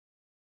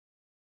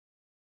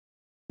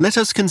Let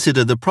us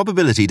consider the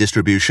probability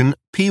distribution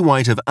p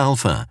white of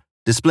alpha,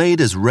 displayed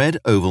as red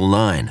oval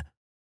line.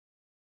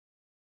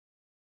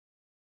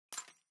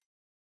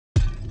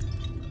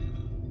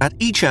 At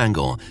each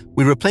angle,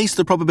 we replace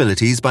the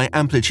probabilities by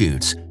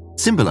amplitudes,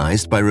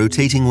 symbolized by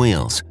rotating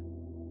wheels.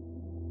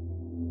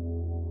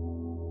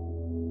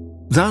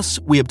 Thus,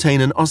 we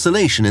obtain an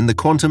oscillation in the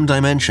quantum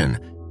dimension,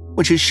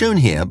 which is shown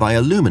here by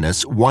a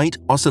luminous white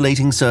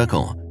oscillating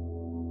circle.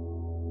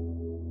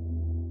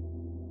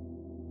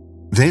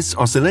 This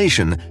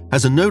oscillation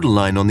has a nodal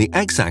line on the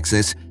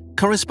x-axis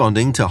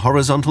corresponding to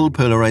horizontal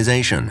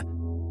polarization.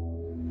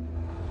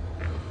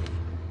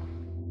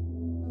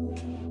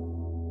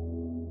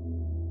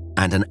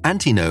 And an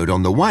antinode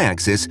on the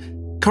y-axis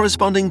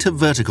corresponding to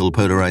vertical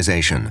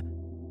polarization.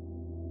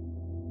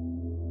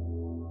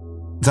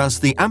 Thus,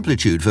 the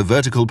amplitude for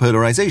vertical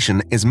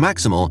polarization is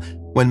maximal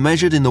when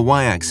measured in the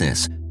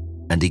y-axis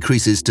and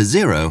decreases to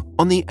 0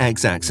 on the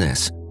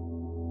x-axis.